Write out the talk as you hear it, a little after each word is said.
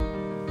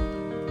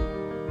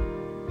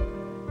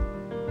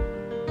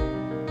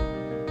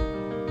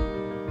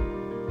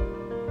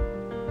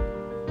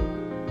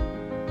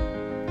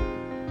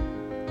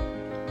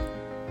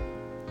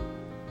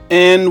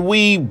And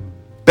we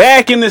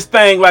back in this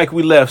thing like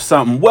we left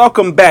something.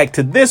 Welcome back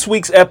to this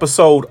week's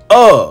episode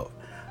of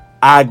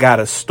I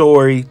Got a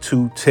Story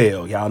to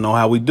Tell. Y'all know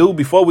how we do.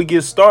 Before we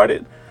get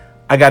started,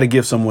 I got to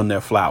give someone their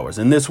flowers.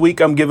 And this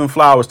week I'm giving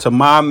flowers to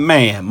my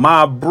man,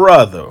 my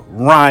brother,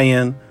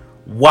 Ryan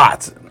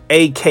Watson,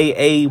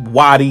 a.k.a.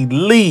 Waddy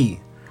Lee.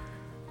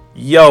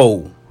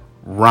 Yo,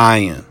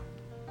 Ryan,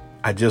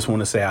 I just want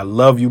to say I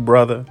love you,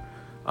 brother.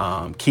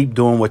 Keep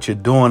doing what you're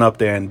doing up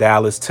there in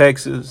Dallas,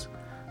 Texas.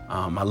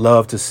 I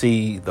love to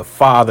see the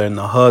father and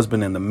the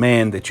husband and the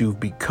man that you've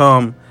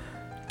become.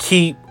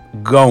 Keep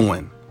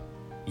going.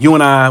 You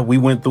and I, we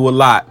went through a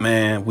lot,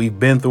 man. We've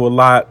been through a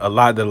lot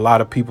that a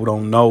lot of people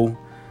don't know,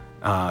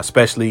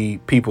 especially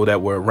people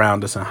that were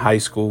around us in high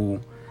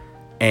school.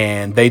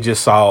 And they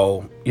just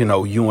saw,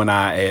 you and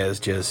I as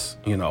just,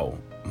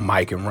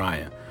 Mike and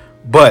Ryan.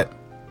 But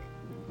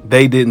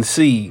they didn't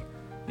see,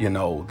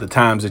 the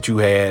times that you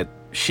had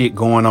shit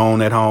going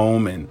on at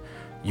home and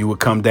you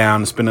would come down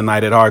and spend the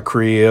night at our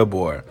crib,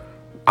 or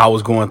I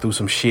was going through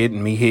some shit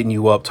and me hitting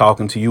you up,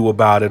 talking to you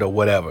about it or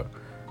whatever.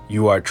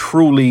 You are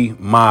truly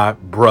my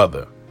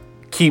brother.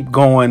 Keep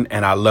going,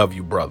 and I love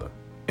you, brother.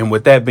 And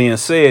with that being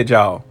said,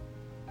 y'all,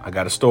 I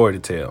got a story to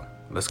tell.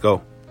 Let's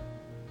go.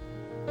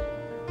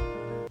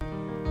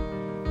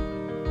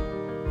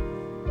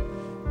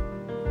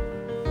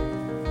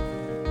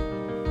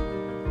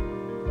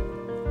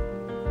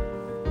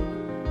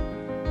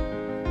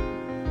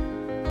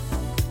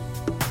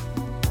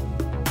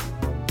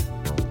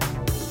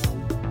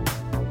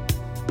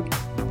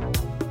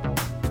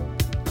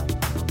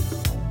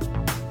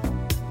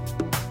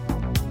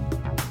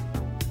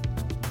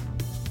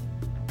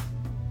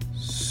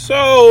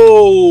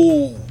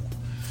 So,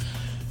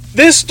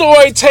 this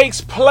story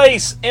takes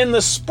place in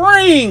the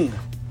spring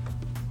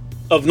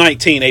of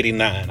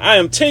 1989. I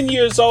am 10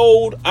 years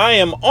old. I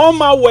am on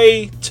my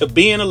way to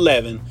being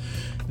 11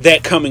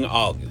 that coming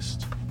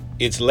August.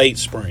 It's late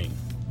spring.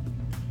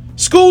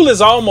 School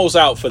is almost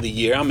out for the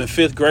year. I'm in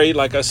 5th grade,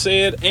 like I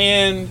said,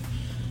 and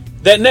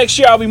that next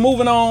year I'll be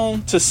moving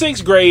on to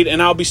 6th grade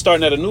and I'll be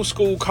starting at a new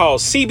school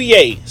called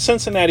CBA,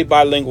 Cincinnati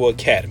Bilingual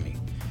Academy.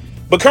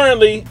 But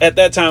currently, at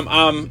that time,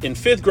 I'm in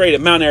 5th grade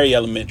at Mount Airy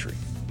Elementary.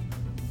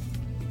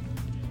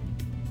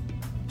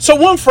 So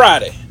one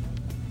Friday,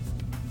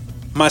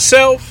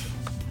 myself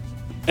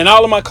and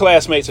all of my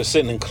classmates are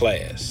sitting in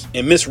class,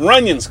 in Miss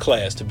Runyon's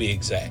class to be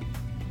exact.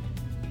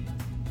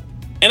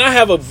 And I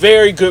have a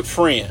very good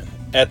friend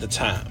at the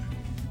time.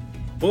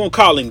 We're going to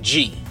call him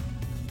G.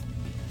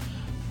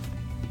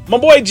 My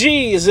boy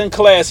G is in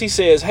class. He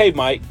says, "Hey,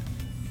 Mike,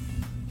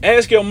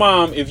 ask your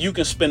mom if you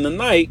can spend the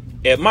night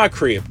at my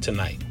crib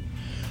tonight."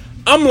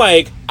 I'm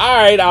like, all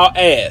right, I'll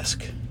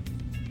ask.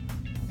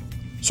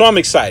 So I'm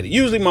excited.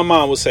 Usually my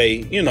mom would say,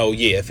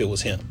 yeah, if it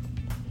was him.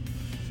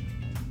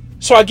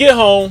 So I get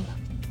home.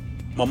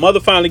 My mother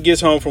finally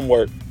gets home from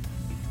work.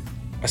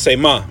 I say,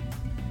 "Mom,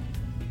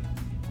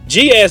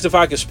 G asked if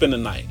I could spend the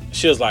night."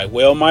 She was like,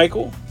 "Well,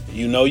 Michael,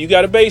 you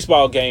got a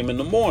baseball game in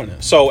the morning."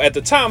 So at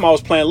the time I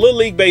was playing Little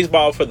League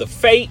Baseball for the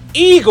Fayette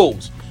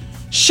Eagles.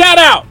 Shout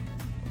out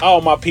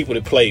all my people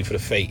that played for the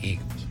Fayette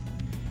Eagles.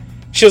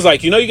 She was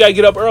like, "You got to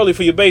get up early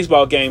for your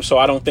baseball game, so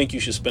I don't think you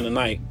should spend the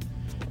night.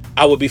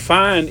 I would be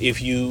fine if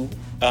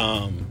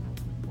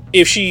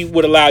she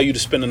would allow you to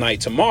spend the night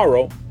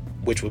tomorrow,"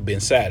 which would have been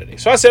Saturday.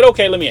 So I said,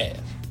 "Okay, let me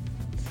ask."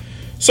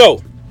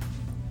 So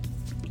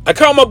I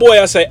called my boy.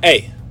 I said,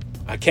 "Hey,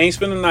 I can't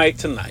spend the night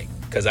tonight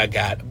because I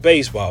got a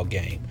baseball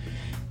game.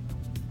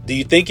 Do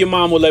you think your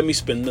mom will let me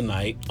spend the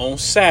night on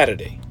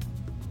Saturday?"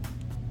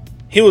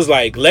 He was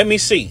like, "Let me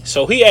see."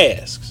 So he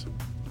asks.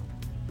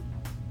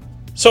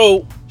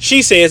 So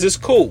she says it's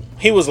cool.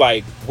 He was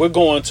like, "We're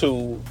going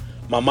to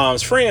my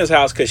mom's friend's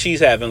house because she's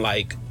having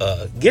like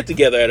a get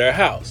together at her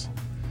house."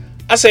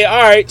 I say,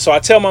 "All right." So I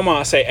tell my mom,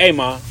 I say, "Hey,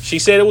 Mom," she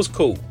said it was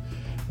cool.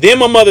 Then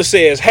my mother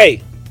says,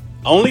 "Hey,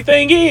 only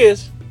thing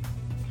is,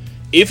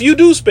 if you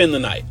do spend the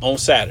night on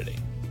Saturday,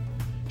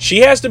 she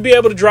has to be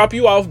able to drop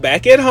you off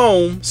back at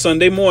home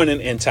Sunday morning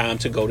in time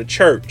to go to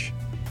church."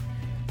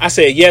 I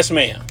said, "Yes,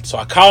 ma'am." So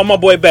I called my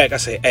boy back. I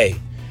said, "Hey,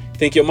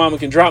 think your mama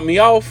can drop me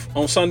off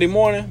on Sunday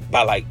morning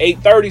by like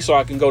 8:30 so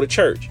I can go to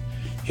church?"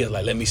 He was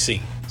like, "Let me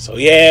see." So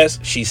yes,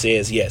 she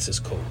says, yes, it's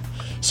cool.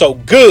 So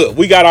good.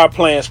 We got our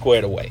plan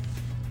squared away.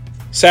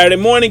 Saturday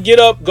morning, get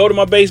up, go to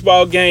my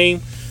baseball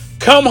game,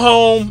 come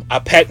home. I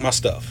pack my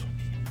stuff.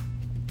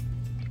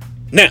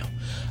 Now,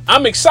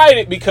 I'm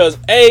excited because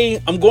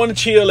A, I'm going to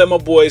chill at my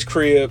boy's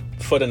crib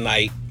for the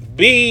night.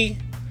 B,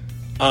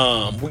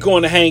 we're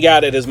going to hang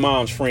out at his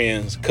mom's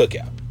friend's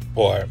cookout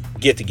or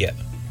get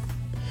together.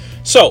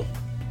 So,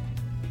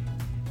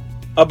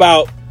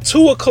 about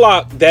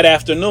 2:00 that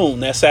afternoon,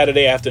 that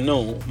Saturday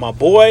afternoon, my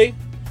boy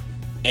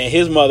and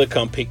his mother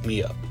come pick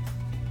me up.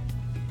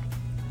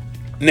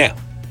 Now,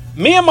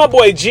 me and my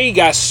boy G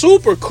got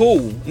super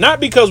cool, not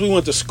because we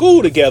went to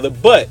school together,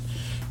 but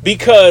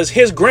because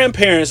his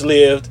grandparents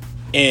lived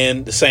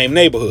in the same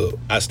neighborhood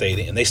I stayed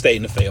in. They stayed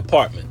in the Fay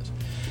Apartments.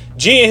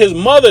 G and his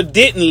mother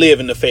didn't live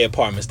in the Fay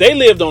Apartments. They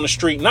lived on a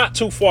street not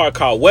too far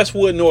called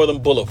Westwood Northern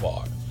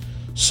Boulevard.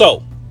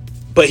 So,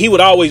 but he would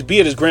always be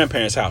at his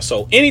grandparents' house.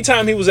 So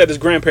anytime he was at his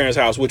grandparents'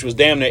 house, which was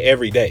damn near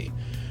every day,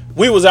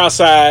 we was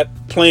outside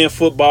playing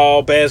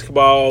football,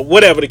 basketball,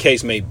 whatever the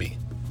case may be.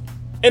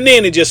 And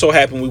then it just so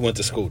happened we went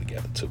to school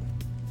together too.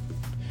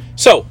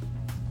 So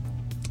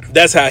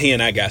that's how he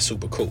and I got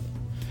super cool.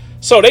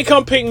 So they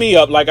come pick me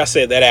up, like I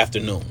said, that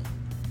afternoon.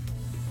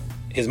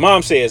 His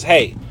mom says,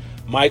 hey,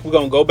 Mike, we're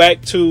going to go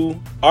back to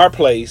our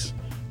place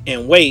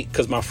and wait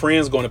because my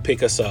friend's going to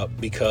pick us up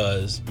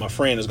because my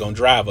friend is going to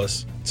drive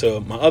us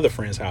to my other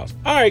friend's house.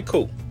 All right,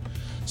 cool.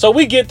 So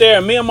we get there,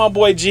 and me and my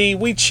boy G,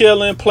 we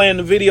chilling, playing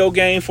the video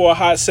game for a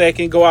hot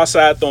second, go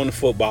outside throwing the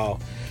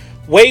football,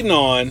 waiting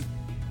on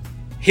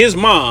his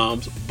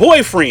mom's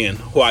boyfriend,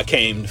 who I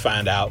came to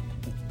find out,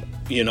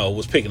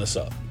 was picking us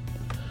up.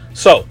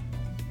 So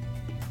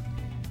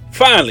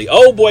finally,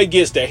 old boy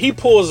gets there. He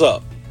pulls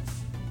up.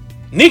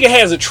 Nigga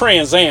has a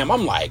Trans Am.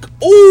 I'm like,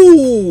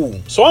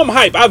 ooh. So I'm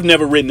hype. I've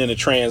never ridden in a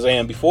Trans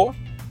Am before.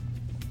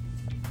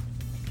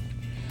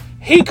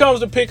 He comes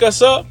to pick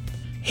us up.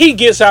 He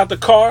gets out the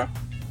car.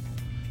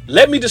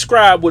 Let me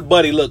describe what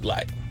Buddy looked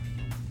like.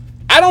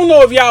 I don't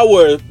know if y'all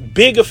were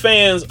bigger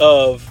fans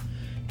of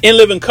In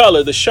Living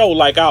Color, the show,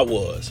 like I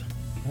was.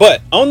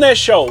 But on that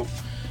show,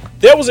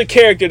 there was a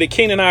character that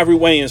Keenen Ivory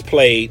Wayans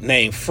played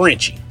named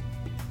Frenchie.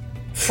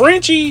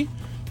 Frenchie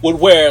would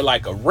wear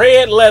like a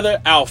red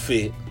leather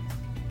outfit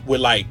with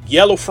like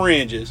yellow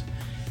fringes.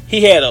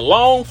 He had a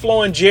long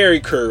flowing jerry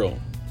curl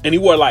and he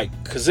wore like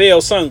Cazelle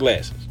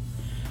sunglasses.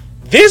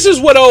 This is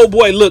what old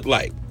boy looked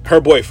like,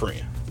 her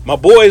boyfriend. My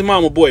boy's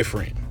mama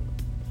boyfriend.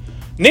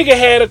 Nigga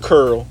had a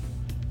curl.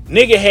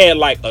 Nigga had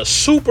like a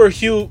super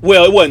huge,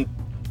 well, it wasn't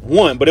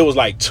one, but it was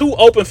like two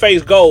open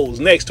face goals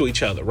next to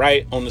each other,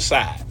 right? On the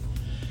side.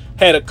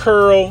 Had a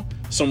curl,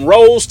 some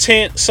rose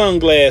tint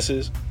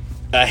sunglasses,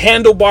 a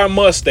handlebar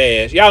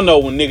mustache. Y'all know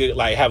when nigga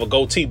like have a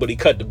goatee, but he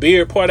cut the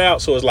beard part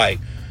out. So it's like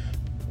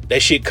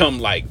that shit come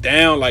like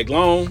down, like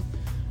long.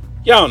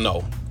 Y'all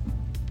know.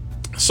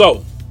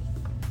 So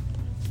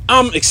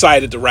I'm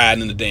excited to ride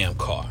in the damn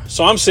car.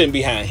 So I'm sitting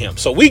behind him.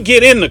 So we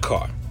get in the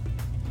car.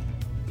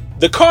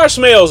 The car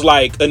smells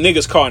like a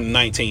nigga's car in the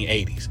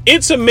 1980s.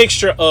 It's a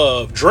mixture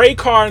of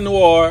Dracar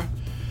Noir,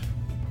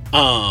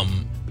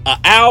 an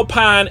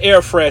Alpine air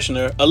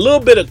freshener, a little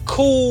bit of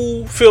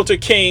Cool Filter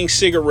King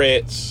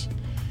cigarettes,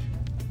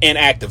 and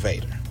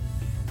activator.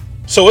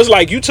 So it's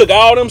like you took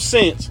all them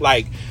scents,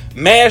 like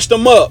mashed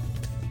them up,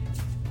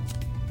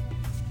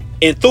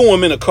 and threw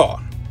them in a car.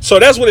 So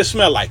that's what it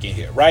smelled like in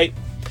here, right?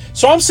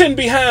 So I'm sitting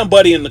behind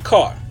Buddy in the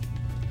car.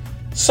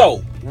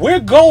 So we're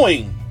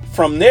going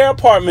from their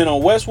apartment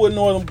on Westwood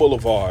Northern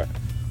Boulevard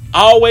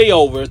all the way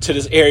over to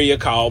this area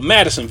called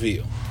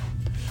Madisonville.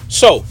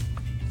 So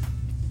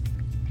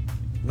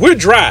we're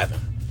driving.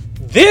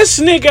 This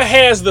nigga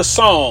has the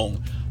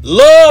song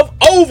Love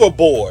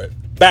Overboard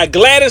by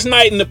Gladys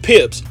Knight and the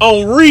Pips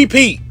on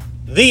repeat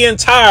the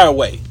entire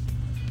way.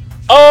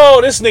 Oh,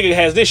 this nigga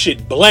has this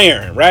shit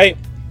blaring, right?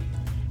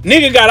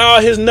 Nigga got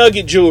all his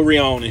nugget jewelry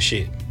on and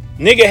shit.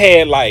 Nigga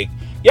had like,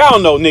 y'all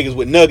know niggas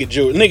with nugget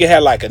jewelry. Nigga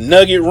had like a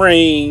nugget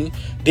ring,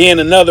 then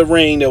another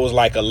ring that was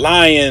like a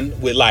lion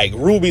with like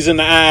rubies in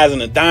the eyes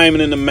and a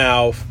diamond in the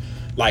mouth,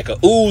 like a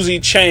Uzi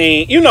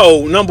chain,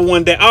 number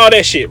one, all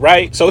that shit,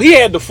 right? So he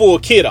had the full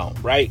kit on,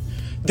 right?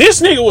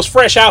 This nigga was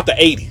fresh out the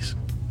 80s.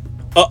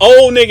 An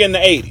old nigga in the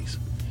 80s.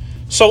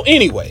 So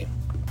anyway,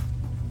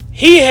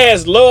 he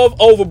has Love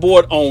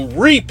Overboard on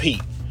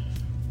repeat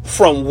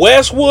from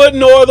Westwood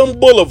Northern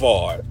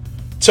Boulevard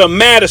to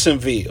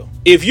Madisonville.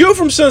 If you're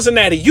from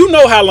Cincinnati, you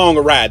know how long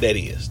a ride that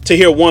is to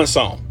hear one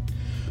song.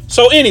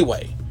 So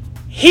anyway,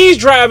 he's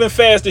driving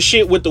fast as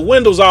shit with the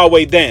windows all the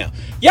way down.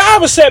 Y'all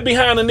ever sat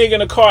behind a nigga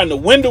in a car and the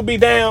window be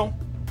down?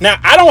 Now,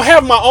 I don't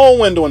have my own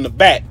window in the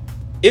back.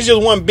 It's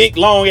just one big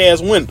long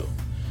ass window.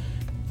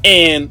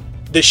 And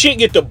the shit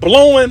get to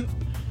blowing.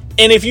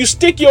 And if you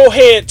stick your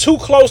head too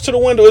close to the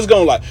window, it's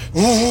gonna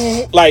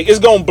like it's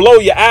gonna blow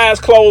your eyes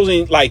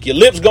closing, like your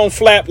lips gonna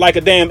flap like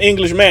a damn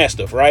English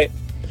Mastiff, right?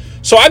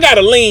 So I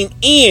gotta lean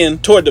in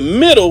toward the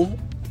middle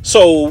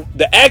so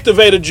the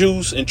activator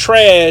juice and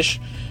trash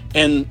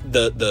and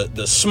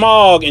the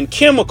smog and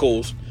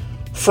chemicals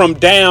from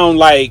down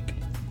like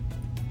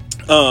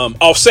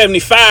off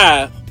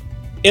 75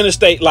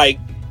 interstate, like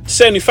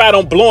 75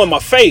 don't blow in my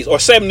face, or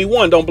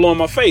 71 don't blow in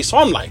my face. So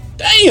I'm like,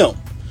 damn.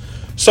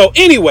 So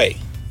anyway,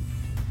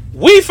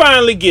 we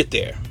finally get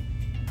there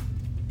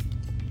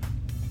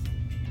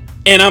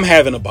and I'm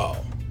having a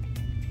ball.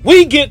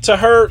 We get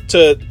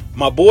to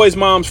my boy's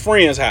mom's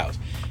friend's house.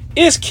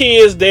 It's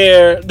kids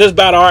there that's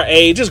about our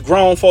age. It's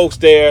grown folks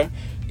there.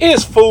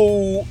 It's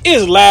food.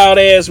 It's loud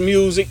ass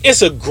music.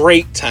 It's a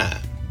great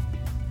time.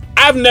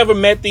 I've never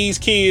met these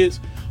kids,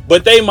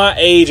 but they my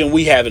age and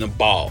we having a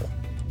ball.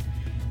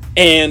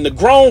 And the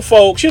grown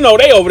folks,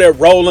 they over there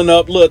rolling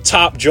up little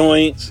top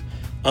joints,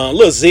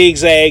 little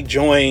zigzag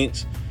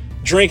joints,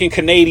 drinking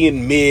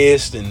Canadian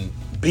Mist and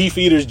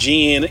Beefeater's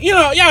gin.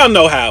 Y'all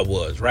know how it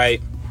was,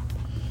 right?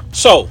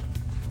 So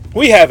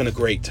we having a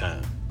great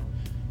time.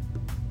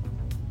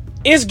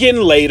 It's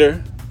getting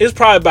later It's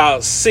probably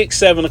about 6,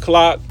 7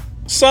 o'clock.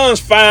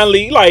 Sun's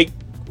finally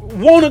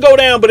want to go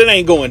down, but it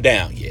ain't going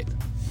down yet.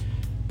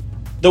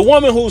 The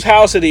woman whose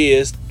house it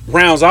is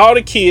rounds all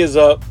the kids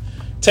up,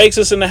 takes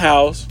us in the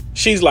house.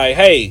 She's like,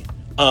 hey,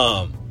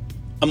 I'm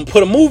gonna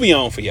put a movie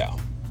on for y'all.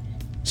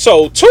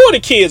 So 2 of the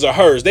kids are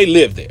hers. They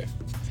live there.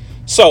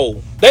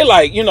 So they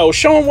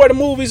show them where the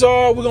movies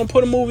are. We're gonna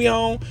put a movie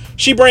on.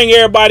 She bring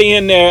everybody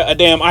in there a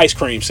damn ice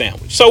cream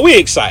sandwich. So we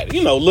excited.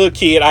 Little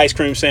kid ice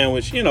cream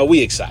sandwich.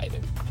 We excited.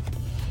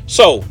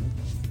 So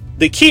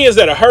the kids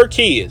that are her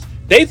kids,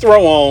 they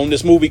throw on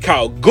this movie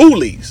called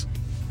Ghoulies.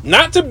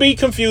 Not to be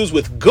confused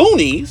with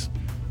Goonies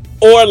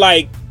or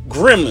like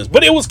Gremlins,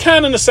 but it was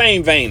kind of in the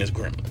same vein as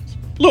Gremlins.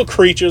 Little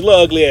creatures,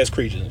 little ugly ass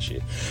creatures and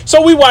shit.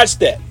 So we watched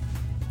that.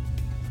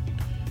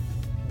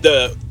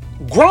 The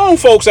grown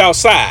folks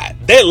outside,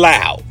 they're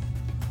loud.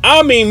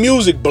 I mean,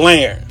 music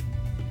blaring.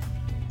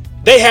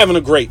 They having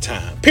a great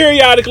time.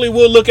 Periodically,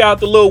 we'll look out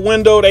the little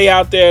window. They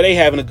out there, they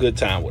having a good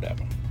time, whatever.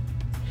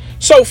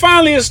 So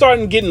finally, it's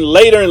starting getting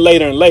later and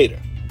later and later.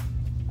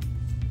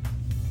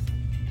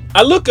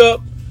 I look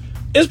up.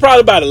 It's probably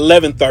about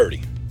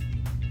 11:30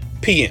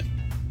 p.m.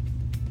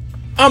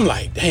 I'm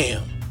like,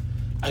 damn,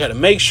 I got to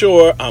make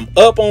sure I'm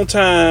up on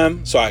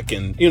time so I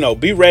can,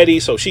 be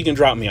ready so she can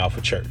drop me off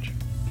at church.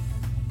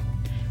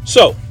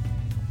 So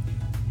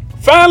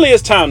finally,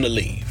 it's time to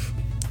leave.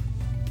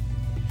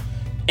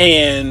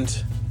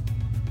 And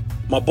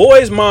my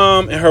boy's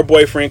mom and her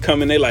boyfriend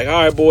come in. They like,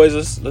 all right,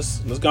 boys, let's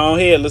go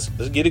ahead. Let's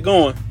get it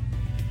going.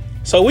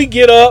 So we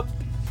get up.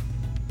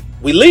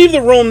 We leave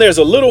the room. There's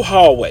a little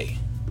hallway.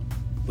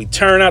 We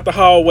turn out the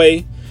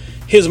hallway.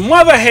 His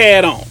mother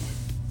had on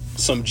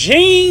some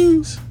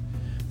jeans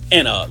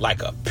and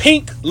a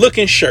pink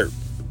looking shirt.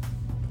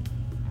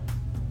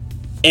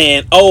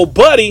 And old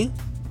buddy,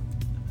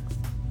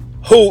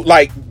 who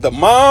the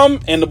mom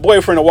and the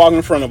boyfriend are walking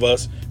in front of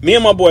us, me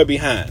and my boy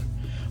behind.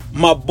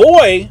 My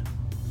boy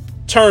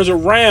turns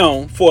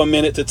around for a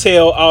minute to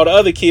tell all the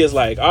other kids all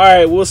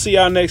right, we'll see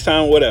y'all next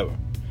time, whatever.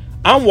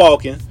 I'm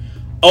walking.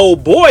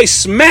 Old boy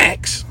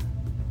smacks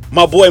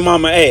my boy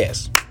mama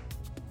ass.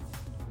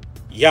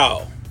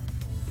 Y'all,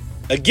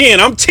 again,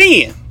 I'm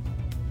 10.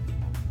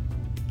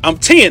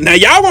 Now,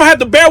 y'all gonna have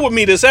to bear with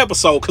me this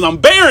episode because I'm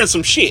bearing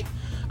some shit.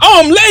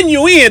 Oh, I'm letting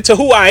you in to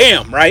who I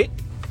am, right?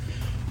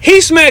 He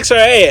smacks her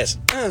ass.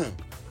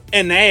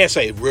 And the ass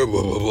say, oh,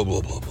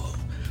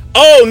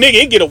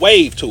 nigga, it get a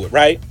wave to it,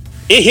 right?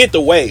 It hit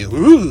the wave.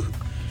 Ooh.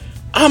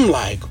 I'm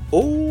like,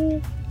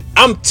 ooh.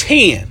 I'm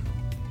 10.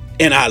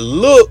 And I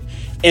look,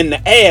 and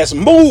the ass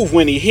moved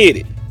when he hit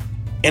it.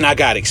 And I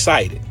got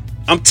excited.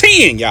 I'm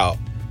 10, y'all.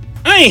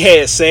 I ain't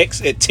had sex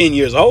at 10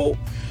 years old,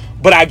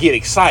 but I get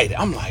excited.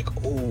 I'm like,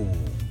 ooh.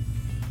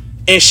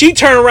 And she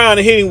turned around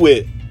and hit him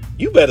with,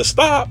 you better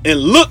stop, and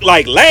look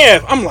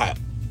laugh. I'm like,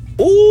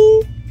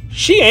 ooh,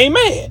 she ain't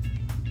mad.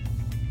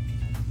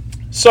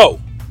 So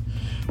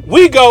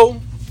we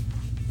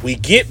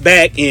get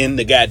back in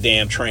the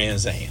goddamn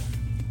Trans Am.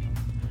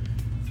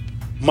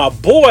 My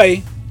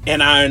boy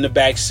and I are in the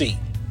back seat.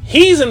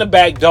 He's in the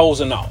back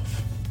dozing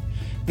off.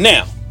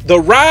 Now, the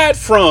ride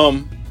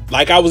from,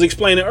 like I was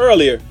explaining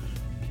earlier,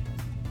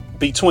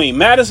 between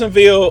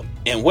Madisonville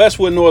and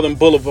Westwood Northern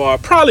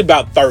Boulevard, probably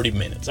about 30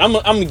 minutes.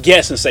 I'm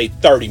guessing, say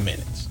 30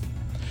 minutes.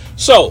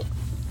 So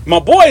my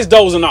boy's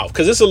dozing off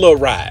because it's a little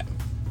ride.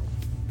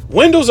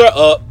 Windows are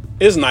up.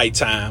 It's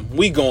nighttime.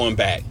 We going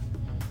back.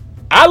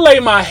 I lay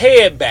my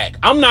head back.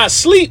 I'm not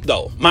asleep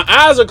though. My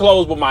eyes are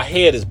closed, but my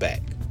head is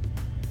back.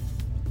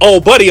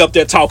 Old buddy up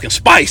there talking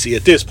spicy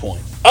at this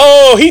point.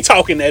 Oh, he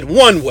talking that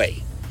one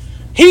way.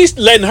 He's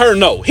letting her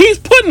know. He's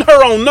putting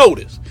her on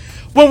notice.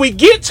 When we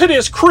get to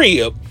this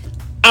crib,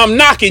 I'm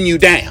knocking you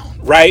down,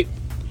 right?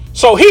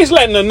 So he's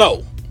letting her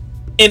know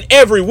in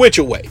every which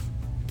way.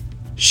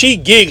 She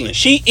giggling.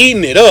 She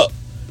eating it up.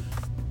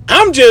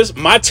 I'm just,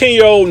 my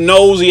 10-year-old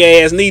nosy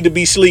ass need to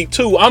be asleep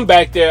too. I'm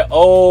back there.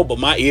 Oh, but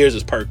my ears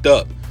is perked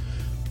up.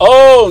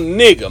 Oh,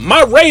 nigga,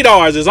 my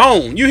radars is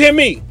on. You hear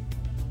me?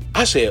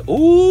 I said,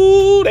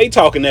 ooh, they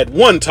talking that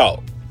one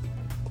talk.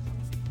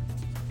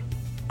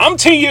 I'm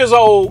 10 years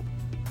old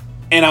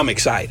and I'm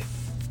excited.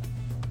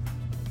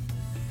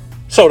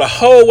 So the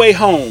whole way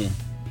home,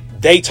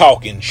 they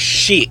talking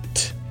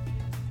shit.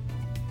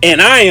 And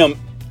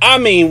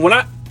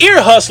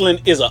ear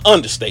hustling is an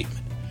understatement.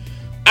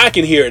 I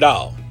can hear it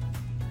all.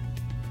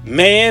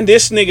 Man,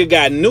 this nigga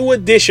got New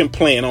Edition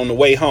playing on the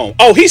way home.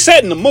 Oh, he's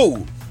setting the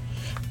mood.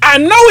 I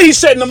know he's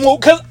setting the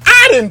mood because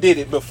I done did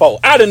it before.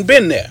 I done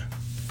been there.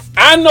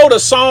 I know the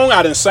song.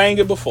 I done sang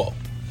it before.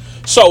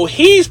 So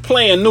he's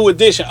playing New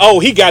Edition. Oh,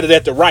 he got it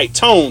at the right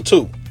tone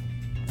too.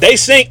 They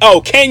sing,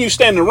 oh, Can You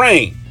Stand the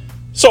Rain?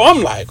 So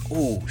I'm like,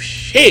 ooh,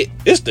 shit.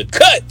 It's the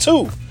cut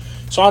too.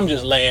 So I'm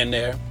just laying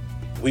there.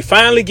 We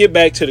finally get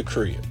back to the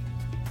crib.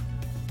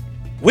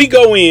 We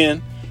go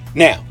in.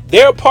 Now,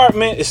 their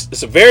apartment,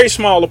 it's a very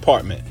small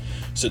apartment.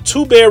 It's a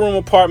 2-bedroom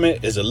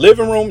apartment. There's a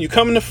living room. You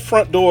come in the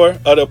front door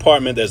of the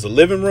apartment. There's a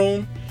living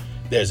room.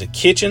 There's a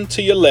kitchen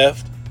to your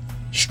left.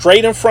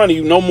 Straight in front of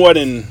you, no more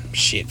than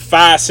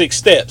 5-6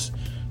 steps.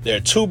 There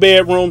are 2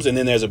 bedrooms, and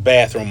then there's a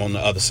bathroom on the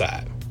other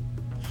side.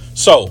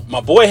 So my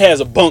boy has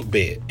a bunk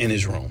bed in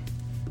his room.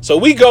 So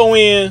we go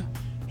in.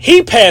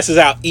 He passes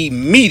out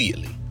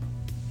immediately.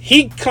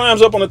 He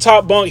climbs up on the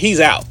top bunk. He's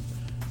out.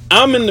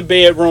 I'm in the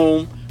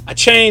bedroom. I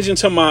change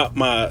into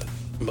my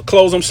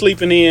clothes I'm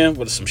sleeping in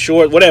with some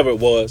shorts, whatever it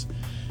was.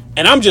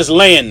 And I'm just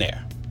laying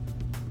there.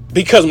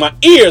 Because my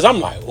ears,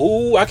 I'm like,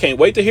 ooh, I can't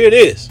wait to hear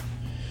this.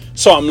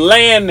 So I'm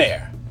laying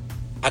there.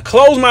 I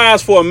close my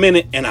eyes for a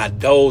minute and I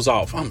doze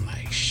off. I'm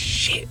like,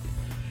 shit.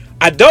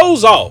 I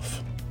doze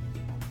off.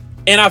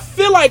 And I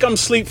feel like I'm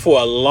asleep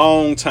for a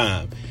long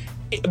time.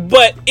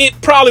 But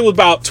it probably was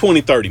about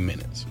 20, 30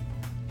 minutes.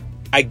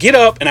 I get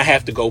up and I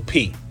have to go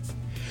pee.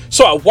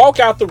 So I walk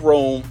out the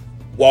room,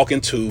 walk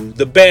into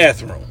the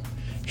bathroom.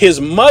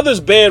 His mother's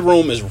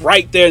bedroom is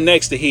right there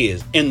next to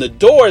his. And the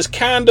door is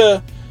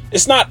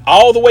it's not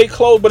all the way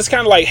closed, but it's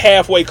kind of like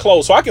halfway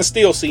closed. So I can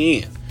still see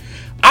in.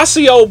 I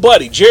see old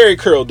buddy, Jerry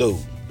Curl dude.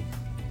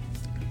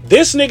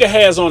 This nigga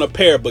has on a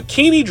pair of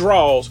bikini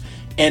drawers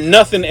and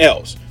nothing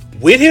else.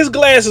 With his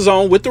glasses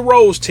on, with the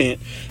rose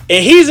tint.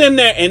 And he's in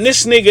there and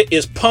this nigga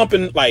is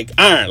pumping like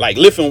iron, like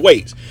lifting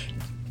weights.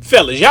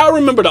 Fellas, y'all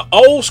remember the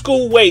old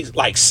school weights,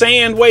 like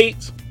sand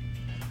weights?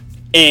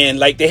 And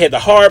like they had the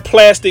hard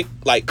plastic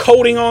like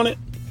coating on it.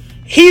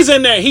 He's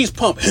in there, he's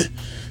pumping.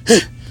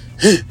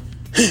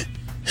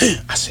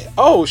 I said,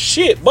 oh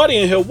shit, buddy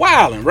in here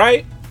wilding,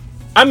 right?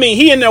 I mean,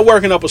 he in there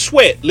working up a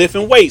sweat,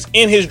 lifting weights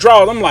in his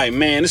drawers. I'm like,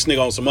 man, this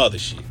nigga on some other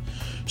shit.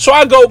 So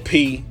I go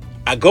pee.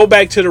 I go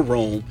back to the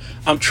room.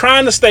 I'm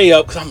trying to stay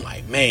up because I'm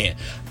like, man,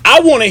 I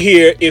want to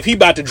hear if he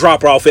about to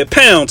drop her off at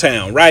Pound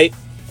Town, right?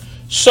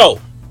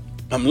 So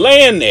I'm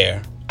laying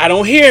there. I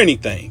don't hear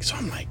anything. So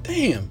I'm like,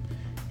 damn,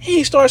 he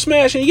ain't start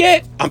smashing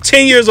yet. I'm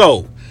 10 years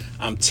old.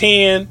 I'm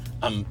 10.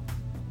 I'm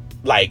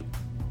like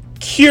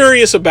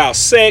curious about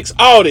sex,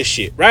 all this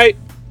shit, right?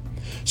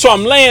 So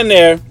I'm laying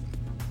there.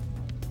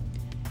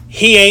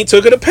 He ain't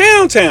took her to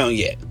Pound Town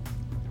yet.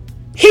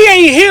 He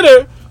ain't hit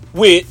her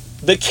with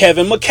the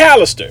Kevin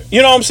McAllister.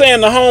 You know what I'm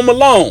saying? The Home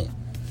Alone.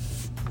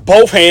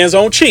 Both hands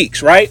on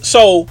cheeks, right?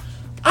 So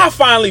I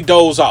finally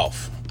doze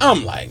off.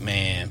 I'm like,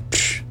 man,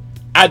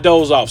 I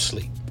doze off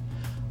sleep.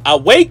 I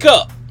wake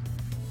up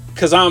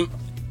because I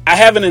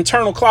have an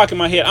internal clock in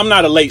my head. I'm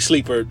not a late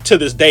sleeper. To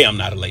this day, I'm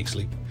not a late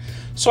sleeper.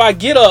 So I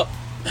get up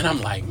and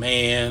I'm like,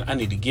 man, I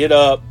need to get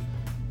up,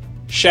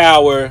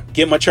 shower,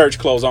 get my church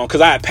clothes on.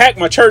 Because I had packed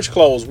my church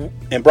clothes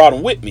and brought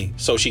them with me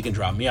so she can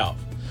drop me off.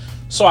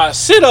 So I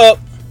sit up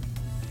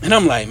and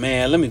I'm like,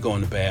 man, let me go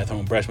in the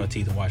bathroom, brush my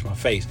teeth and wash my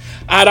face.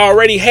 I'd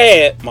already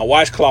had my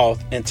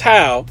washcloth and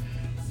towel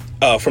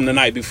from the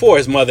night before.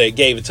 His mother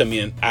gave it to me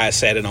and I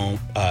sat it on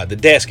the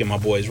desk in my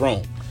boy's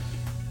room.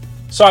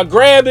 So I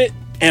grab it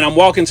and I'm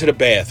walking to the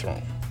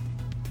bathroom.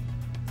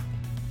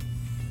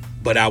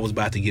 But I was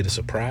about to get a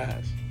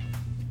surprise.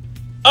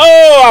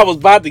 Oh, I was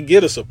about to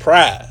get a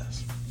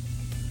surprise.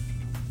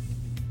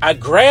 I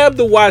grabbed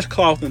the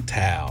washcloth and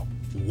towel,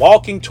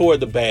 walking toward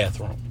the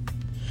bathroom.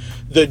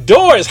 The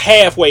door is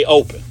halfway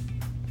open.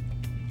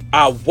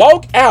 I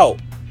walk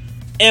out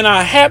and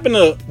I happen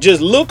to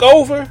just look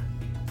over.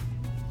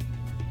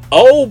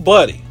 Old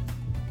buddy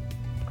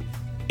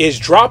is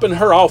dropping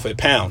her off at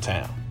Pound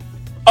Town.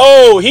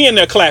 Oh, he in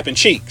there clapping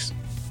cheeks.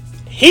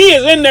 He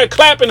is in there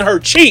clapping her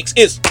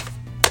cheeks.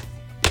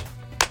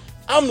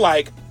 I'm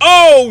like,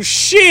 oh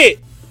shit.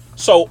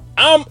 So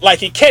I'm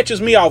like, it catches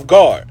me off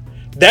guard.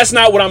 That's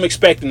not what I'm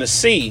expecting to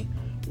see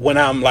when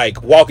I'm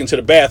like walking to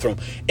the bathroom.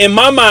 In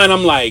my mind,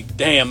 I'm like,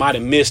 damn, I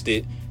done missed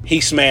it.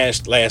 He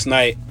smashed last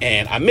night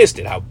and I missed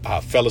it.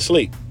 I fell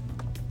asleep.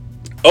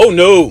 Oh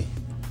no.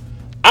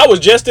 I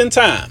was just in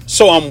time.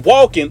 So I'm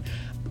walking.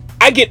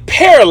 I get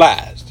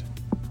paralyzed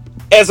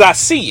as I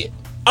see it.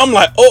 I'm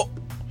like, oh,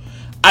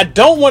 I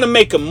don't want to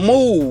make a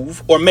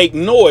move or make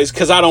noise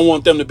because I don't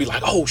want them to be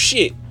like, oh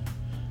shit.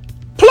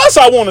 Plus,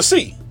 I want to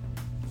see.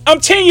 I'm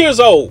 10 years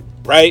old,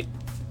 right?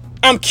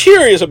 I'm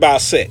curious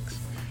about sex.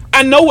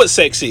 I know what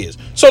sex is.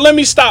 So let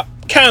me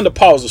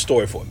pause the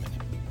story for a minute.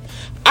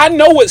 I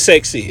know what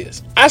sex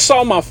is. I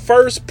saw my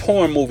first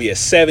porn movie at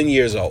 7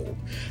 years old.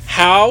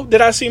 How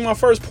did I see my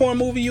first porn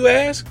movie, you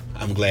ask?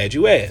 I'm glad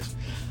you asked.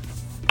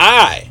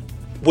 I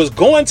was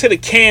going to the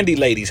Candy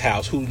Lady's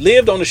house who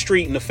lived on the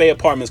street in the Fay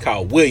Apartments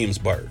called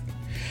Williamsburg.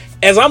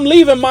 As I'm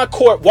leaving my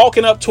court,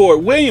 walking up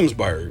toward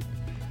Williamsburg,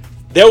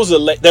 there was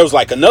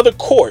like another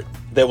court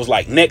that was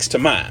like next to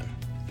mine.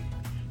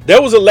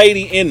 There was a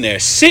lady in there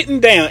sitting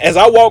down as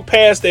I walked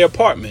past their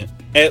apartment,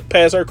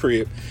 past her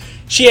crib.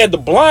 She had the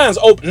blinds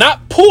open,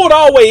 not pulled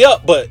all the way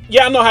up, but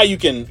y'all know how you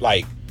can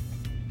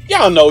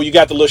y'all know you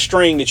got the little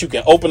string that you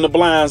can open the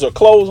blinds or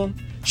close them.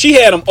 She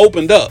had them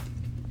opened up.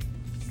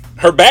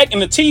 Her back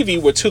and the TV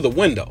were to the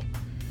window.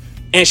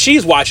 And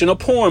she's watching a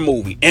porn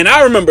movie. And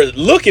I remember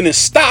looking and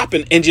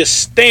stopping and just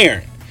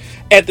staring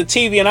at the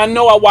TV. And I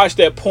know I watched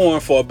that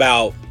porn for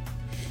about,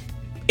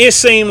 it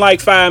seemed like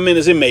 5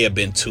 minutes. It may have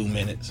been 2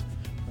 minutes.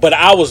 But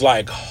I was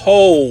like,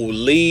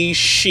 holy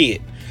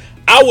shit.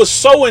 I was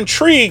so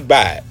intrigued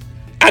by it.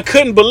 I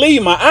couldn't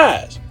believe my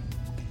eyes.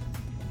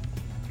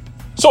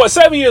 So at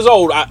 7 years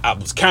old, I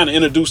was kind of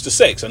introduced to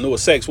sex. I knew what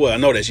sex was. I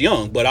know that's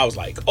young, but I was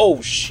like,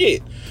 oh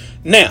shit.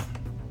 Now,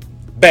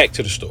 back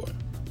to the story.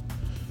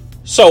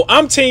 So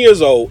I'm 10 years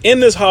old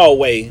in this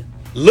hallway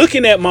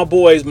looking at my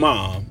boy's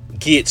mom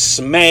get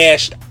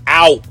smashed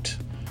out.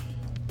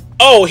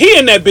 Oh, he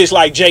in that bitch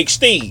like Jake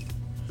Steve.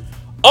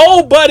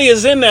 Old buddy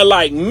is in there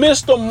like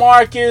Mr.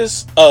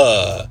 Marcus.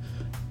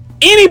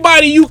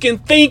 Anybody you can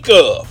think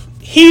of,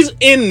 he's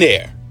in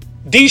there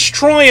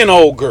destroying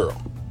old girl.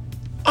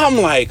 I'm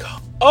like,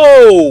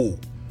 oh,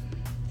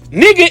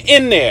 nigga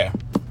in there.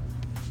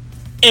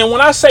 And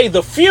when I say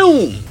the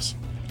fumes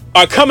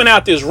are coming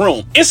out this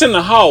room, it's in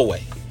the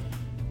hallway.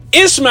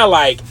 It smell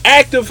like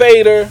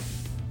activator,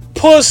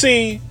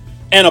 pussy,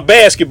 and a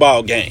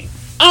basketball game.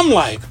 I'm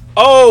like,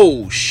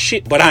 oh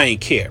shit, but I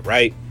ain't care,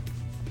 right?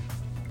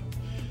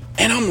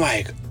 And I'm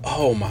like,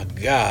 oh my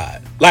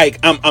God. Like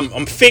I'm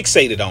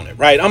fixated on it,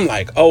 right? I'm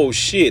like, oh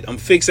shit, I'm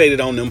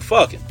fixated on them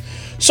fucking.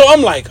 So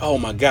I'm like, oh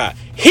my God.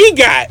 He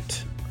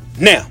got,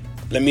 now,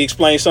 let me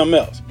explain something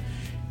else.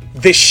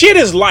 The shit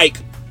is like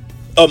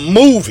a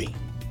movie.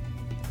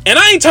 And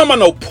I ain't talking about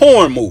no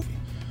porn movie.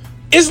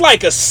 It's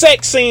like a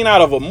sex scene out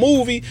of a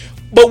movie,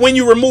 but when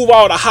you remove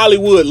all the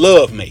Hollywood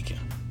love making.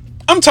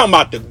 I'm talking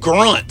about the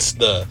grunts,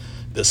 the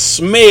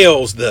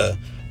smells, the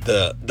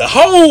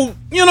whole,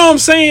 you know what I'm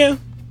saying?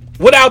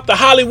 Without the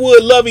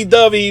Hollywood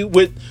lovey-dovey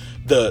with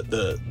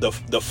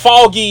the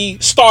foggy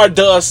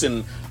stardust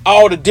and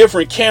all the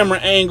different camera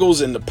angles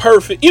and the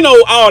perfect, you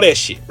know, all that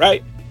shit,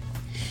 right?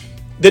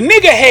 The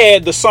nigga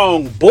had the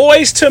song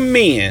Boys to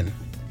Men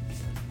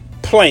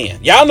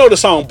playing. Y'all know the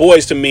song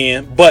Boys to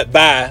Men, but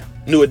by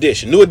New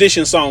Edition. New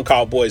Edition song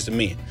called Boys to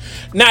Men.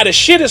 Now the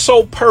shit is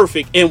so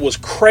perfect and was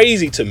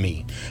crazy to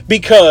me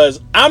because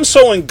I'm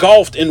so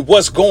engulfed in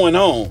what's going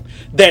on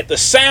that the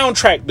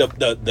soundtrack,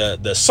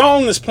 the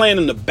song that's playing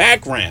in the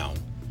background,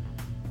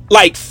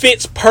 like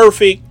fits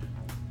perfect.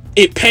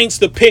 It paints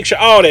the picture,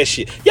 all that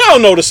shit. Y'all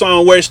know the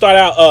song where it start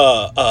out,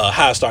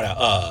 how it start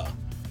out,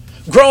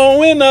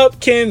 growing up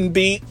can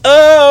be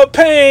a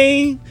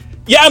pain.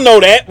 Y'all know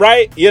that,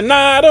 right? You're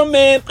not a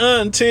man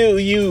until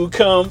you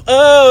come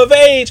of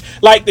age.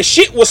 Like the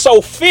shit was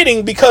so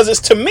fitting because it's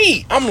to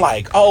me. I'm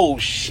like, oh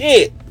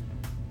shit.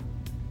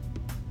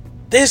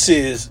 This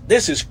is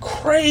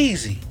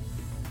crazy.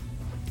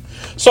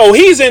 So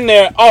he's in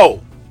there.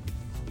 Oh,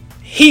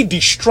 he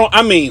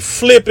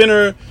flipping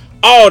her,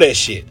 all that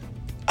shit.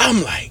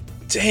 I'm like,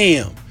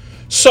 damn.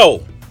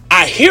 So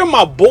I hear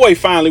my boy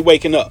finally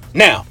waking up.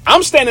 Now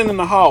I'm standing in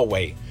the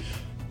hallway.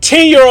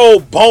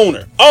 10-year-old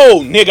boner.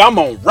 Oh, nigga, I'm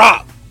on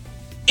rock.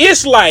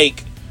 It's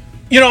like,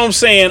 you know what I'm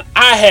saying?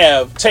 I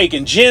have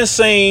taken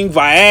ginseng,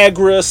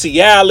 Viagra,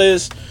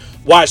 Cialis,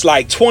 watched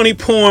like 20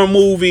 porn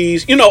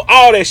movies, you know,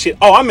 all that shit.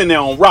 Oh, I'm in there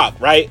on rock,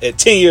 right? At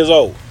 10 years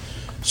old.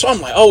 So I'm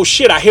like, oh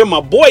shit, I hear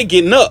my boy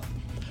getting up.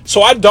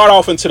 So I dart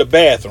off into the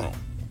bathroom,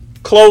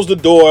 close the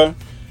door,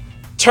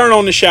 turn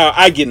on the shower.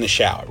 I get in the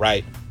shower,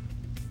 right?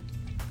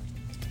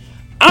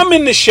 I'm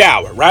in the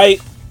shower,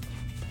 right?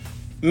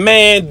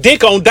 Man,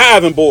 dick on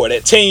diving board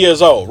at 10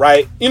 years old,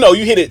 right? You know,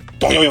 you hit it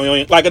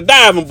like a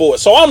diving board.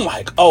 So I'm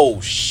like,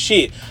 oh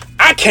shit,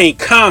 I can't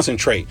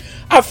concentrate.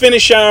 I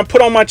finish showering, put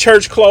on my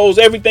church clothes.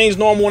 Everything's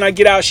normal when I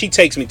get out. She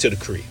takes me to the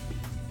crib.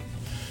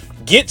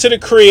 Get to the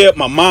crib.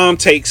 My mom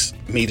takes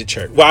me to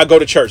church. Well, I go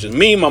to church. It's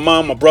me, my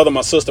mom, my brother,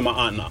 my sister, my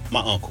aunt, and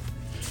my uncle.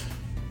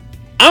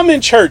 I'm in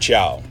church,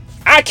 y'all.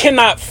 I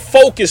cannot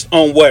focus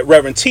on what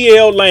Reverend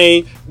T.L.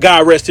 Lane,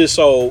 God rest his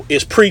soul,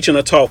 is preaching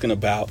or talking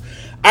about.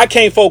 I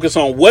can't focus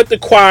on what the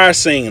choir is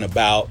singing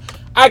about.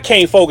 I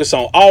can't focus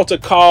on altar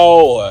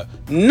call or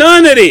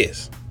none of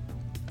this.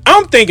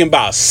 I'm thinking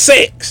about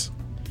sex.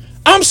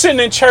 I'm sitting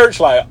in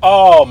church like,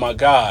 oh my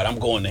God, I'm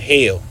going to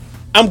hell.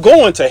 I'm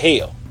going to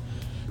hell.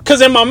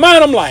 Because in my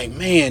mind, I'm like,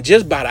 man,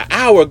 just about an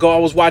hour ago, I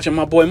was watching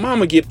my boy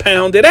mama get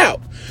pounded out.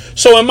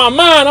 So in my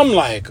mind, I'm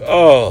like,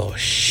 oh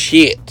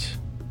shit.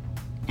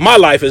 My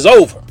life is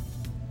over.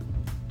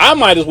 I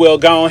might as well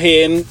go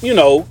ahead and, you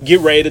know,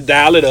 get ready to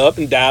dial it up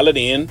and dial it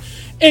in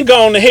and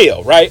go on to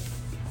hell, right?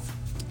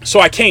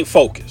 So I can't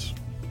focus.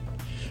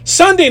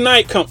 Sunday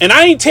night come, and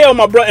I ain't tell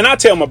my brother, and I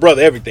tell my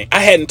brother everything. I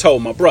hadn't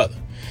told my brother.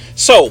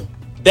 So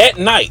that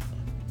night,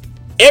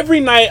 every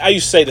night I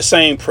used to say the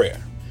same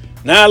prayer.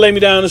 Now I lay me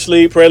down to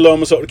sleep, pray Lord,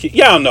 my soul to keep.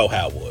 Y'all know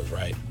how it was,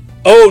 right?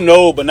 Oh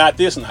no, but not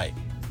this night.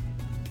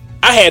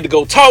 I had to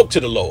go talk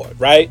to the Lord,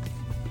 right?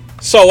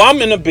 So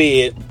I'm in the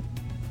bed,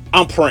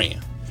 I'm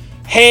praying.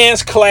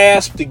 Hands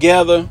clasped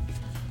together,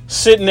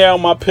 sitting there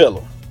on my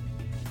pillow.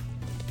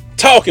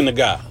 Talking to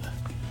God.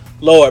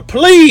 Lord,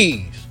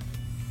 please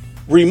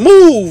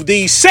remove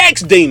these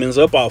sex demons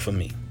up off of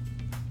me.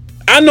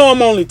 I know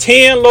I'm only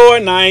 10, Lord,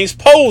 and I ain't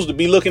supposed to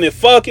be looking at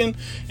fucking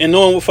and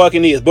knowing what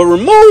fucking is. But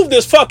remove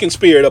this fucking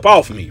spirit up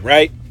off of me,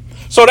 right?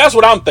 So that's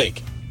what I'm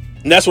thinking.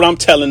 And that's what I'm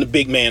telling the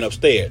big man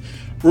upstairs.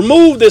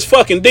 Remove this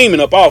fucking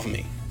demon up off of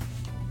me.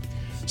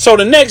 So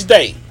the next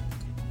day,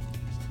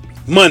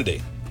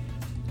 Monday,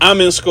 I'm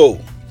in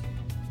school.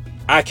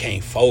 I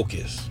can't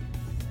focus.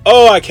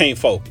 Oh, I can't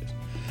focus.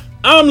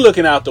 I'm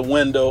looking out the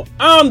window.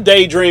 I'm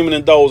daydreaming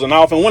and dozing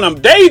off. And when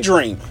I'm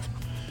daydreaming,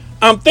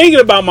 I'm thinking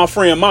about my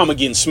friend mama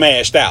getting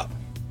smashed out.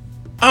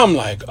 I'm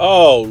like,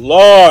 oh,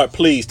 Lord,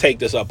 please take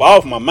this up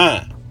off my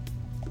mind.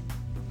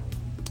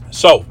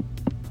 So,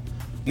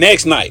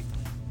 next night,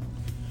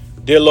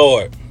 dear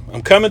Lord,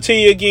 I'm coming to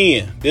you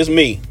again. This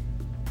me.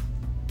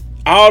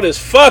 All this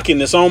fucking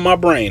that's on my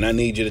brain, I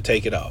need you to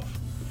take it off.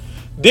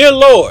 Dear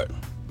Lord,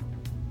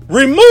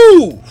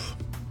 remove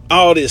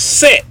all this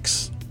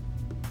sex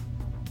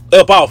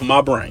up off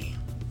my brain.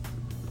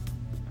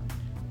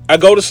 I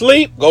go to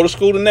sleep, go to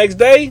school the next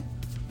day.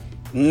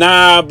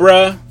 Nah,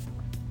 bruh.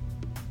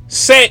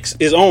 Sex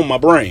is on my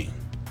brain.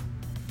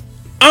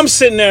 I'm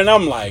sitting there and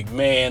I'm like,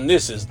 man,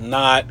 this is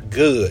not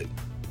good.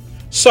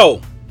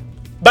 So,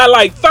 by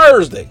like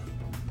Thursday,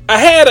 I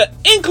had an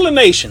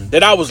inclination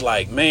that I was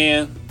like,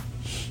 man,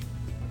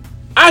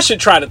 I should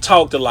try to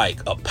talk to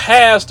like a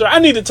pastor. I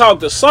need to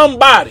talk to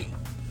somebody.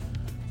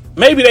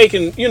 Maybe they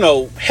can,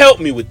 help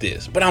me with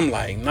this. But I'm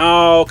like,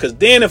 no, because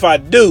then if I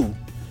do,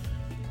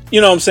 you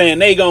know what I'm saying,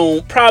 they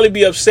gonna probably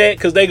be upset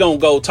because they gonna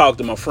go talk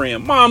to my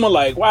friend mama,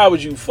 like, why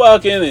was you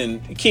fucking,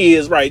 and the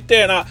kids right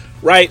there,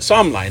 right? So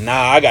I'm like,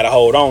 nah, I gotta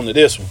hold on to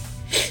this one.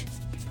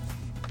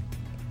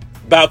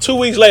 About 2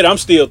 weeks later, I'm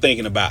still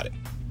thinking about it.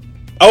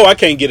 Oh, I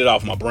can't get it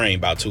off my brain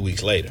about 2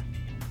 weeks later.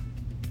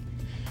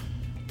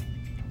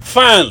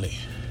 Finally,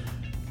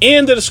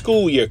 end of the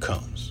school year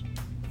comes.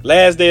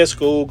 Last day of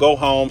school, go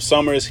home,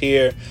 summer is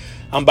here.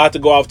 I'm about to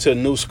go off to a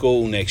new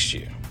school next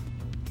year.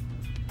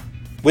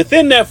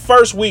 Within that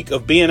first week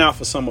of being out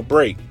for summer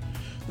break,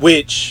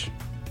 which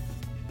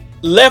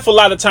left a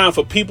lot of time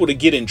for people to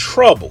get in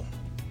trouble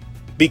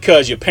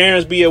because your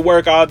parents be at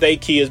work all day,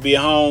 kids be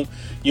at home,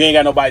 you ain't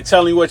got nobody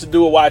telling you what to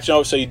do or watching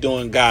over, so you're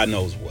doing God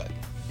knows what.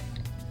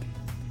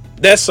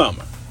 That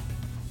summer,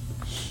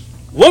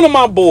 one of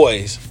my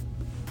boys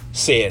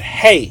said,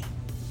 hey,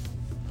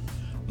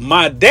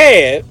 my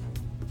dad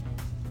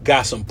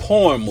got some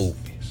porn movies.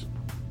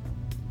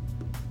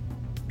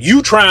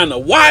 You trying to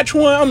watch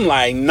one? I'm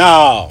like,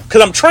 no.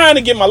 Because I'm trying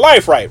to get my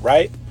life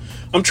right?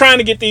 I'm trying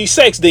to get these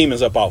sex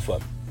demons up off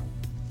of me.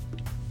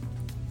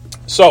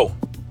 So,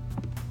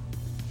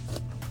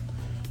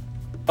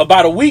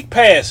 about a week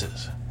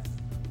passes.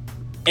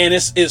 And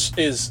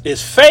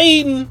it's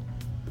fading,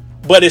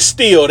 but it's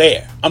still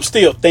there. I'm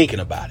still thinking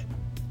about it.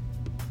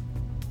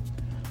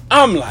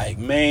 I'm like,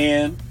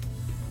 man,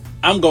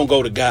 I'm going to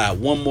go to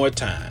God one more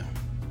time.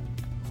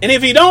 And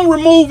if he don't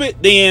remove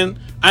it, then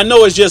I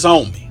know it's just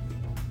on me.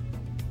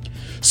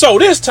 So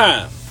this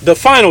time, the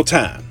final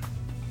time,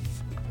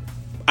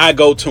 I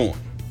go to him.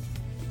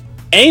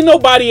 Ain't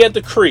nobody at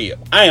the crib.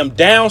 I am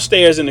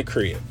downstairs in the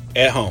crib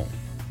at home.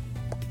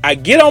 I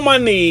get on my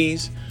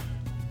knees,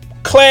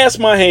 clasp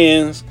my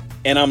hands,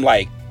 and I'm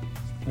like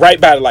right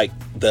by like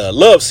the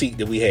love seat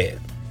that we had.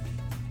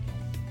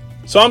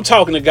 So I'm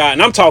talking to God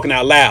and I'm talking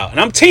out loud and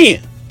I'm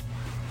 10.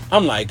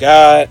 I'm like,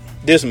 God,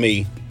 this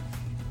me.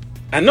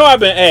 I know I've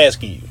been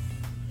asking you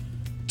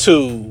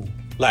to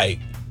like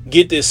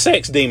get this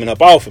sex demon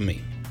up off of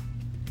me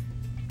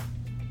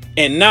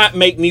and not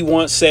make me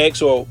want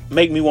sex or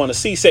make me want to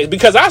see sex,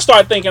 because I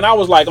started thinking I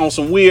was like on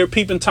some weird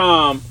peeping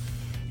Tom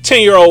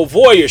 10-year-old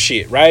voyeur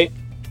shit, right?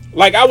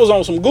 Like I was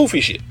on some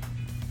goofy shit.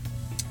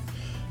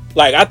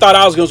 Like I thought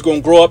I was just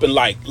gonna grow up and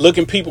like look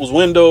in people's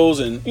windows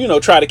and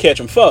try to catch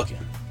them fucking.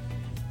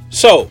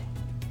 So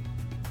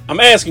I'm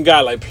asking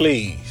God, like,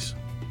 please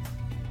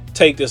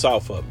take this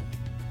off of me.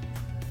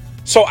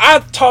 So I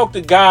talked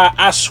to God,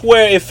 I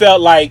swear it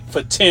felt like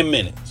for 10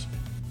 minutes.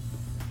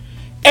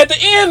 At the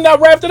end, I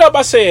wrapped it up.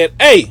 I said,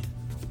 hey,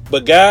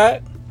 but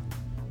God,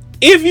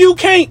 if you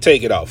can't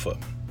take it off of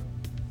me,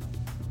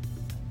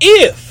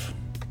 if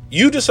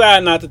you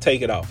decide not to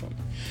take it off of me,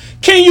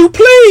 can you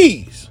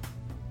please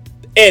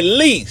at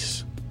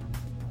least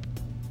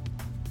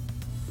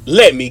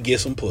let me get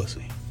some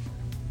pussy?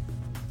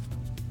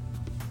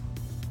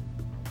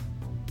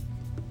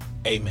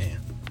 Amen.